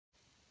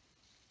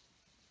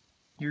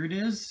here it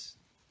is,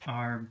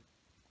 our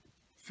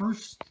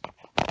first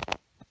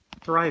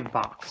Thrive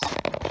box.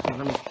 So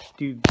let me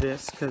do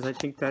this because I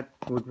think that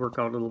would work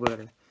out a little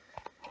better.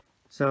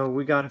 So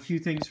we got a few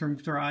things from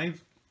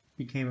Thrive,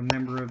 became a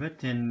member of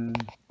it, and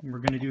we're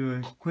going to do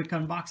a quick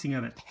unboxing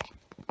of it.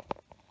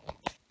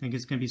 I think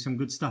it's going to be some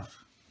good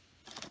stuff.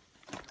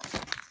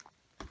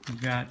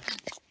 We've got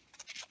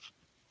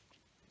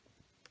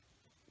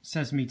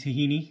sesame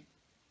tahini.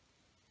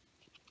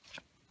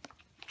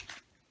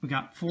 We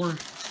got four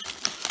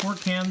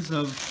cans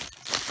of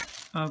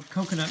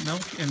coconut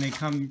milk, and they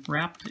come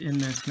wrapped in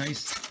this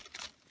nice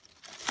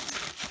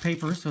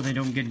paper so they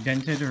don't get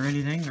dented or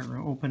anything or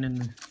open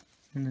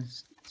in the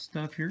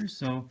stuff here.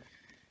 So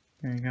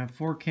I got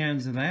 4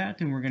 cans of that,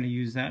 and we're going to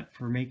use that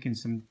for making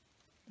some.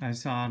 I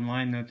saw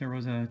online that there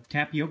was a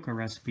tapioca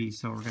recipe,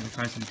 so we're going to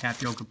try some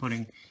tapioca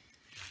pudding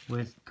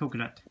with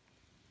coconut.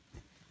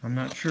 I'm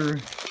not sure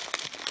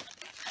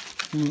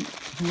who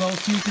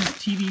else uses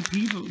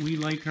TVP, but we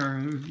like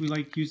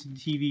using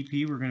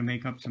TVP. We're going to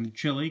make up some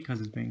chili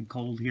because it's been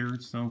cold here,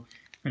 so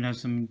we're going to have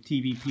some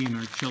TVP in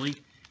our chili.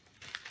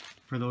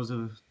 For those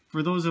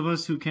of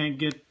us who can't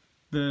get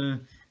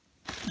the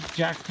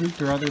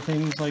jackfruit or other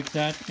things like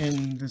that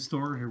in the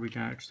store, here we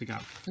actually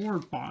got 4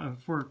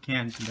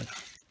 cans of the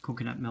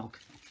coconut milk,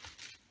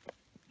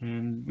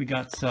 and we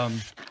got some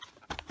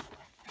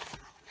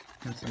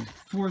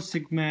Four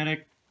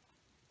Sigmatic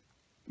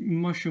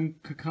mushroom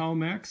cacao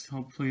mix.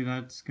 Hopefully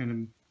that's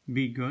gonna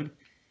be good.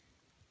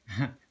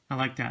 I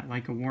like that,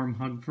 like a warm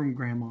hug from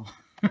Grandma.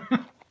 And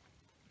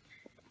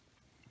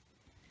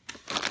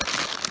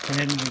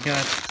then we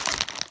got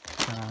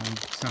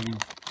some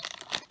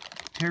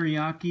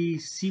teriyaki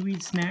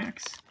seaweed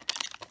snacks.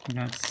 We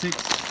got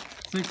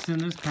six in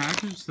this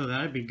package, so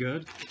that'd be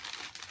good.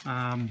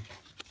 Got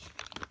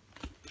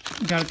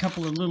a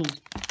couple of little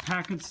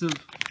packets of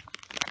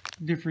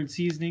different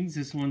seasonings.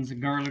 This one's a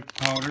garlic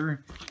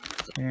powder,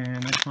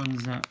 and this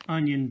one's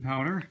onion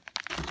powder.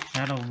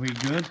 That'll be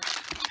good.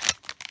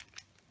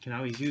 Can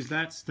always use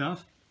that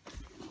stuff.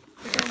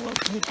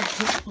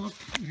 Look,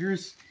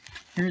 here's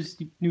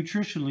the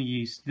nutritional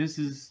yeast. This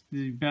is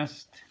the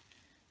best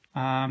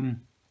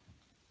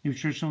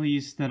nutritional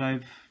yeast that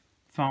I've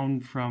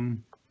found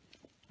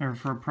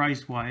for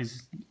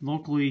price-wise.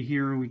 Locally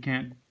here, we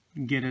can't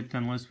get it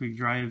unless we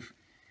drive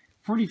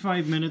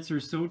 45 minutes or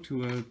so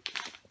to a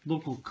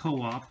local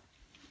co-op.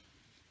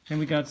 And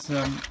we got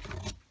some,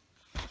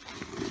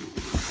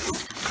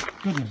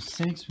 goodness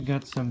sakes, we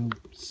got some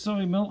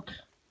soy milk,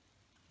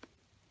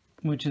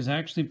 which is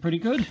actually pretty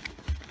good.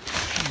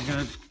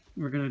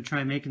 We're gonna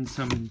try making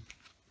some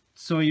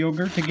soy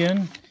yogurt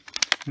again.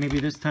 Maybe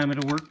this time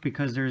it'll work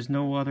because there's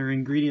no other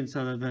ingredients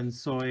other than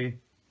soy,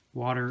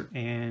 water,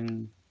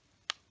 and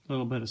a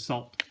little bit of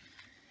salt.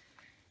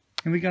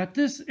 And we got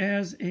this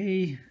as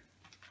a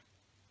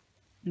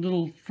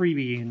little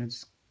freebie, and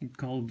it's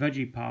called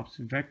Veggie Pops,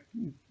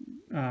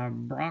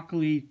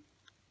 broccoli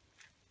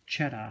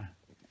cheddar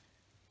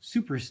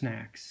super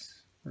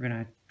snacks. We're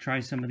gonna try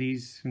some of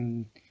these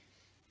and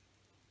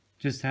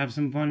just have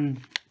some fun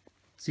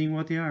seeing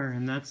what they are.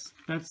 And that's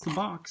the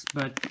box.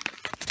 But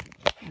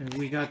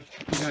we got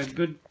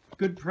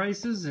good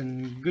prices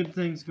and good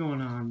things going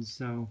on.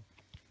 So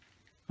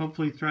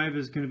hopefully Thrive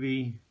is going to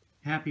be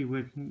happy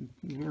with.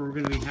 We're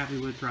going to be happy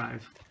with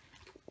Thrive.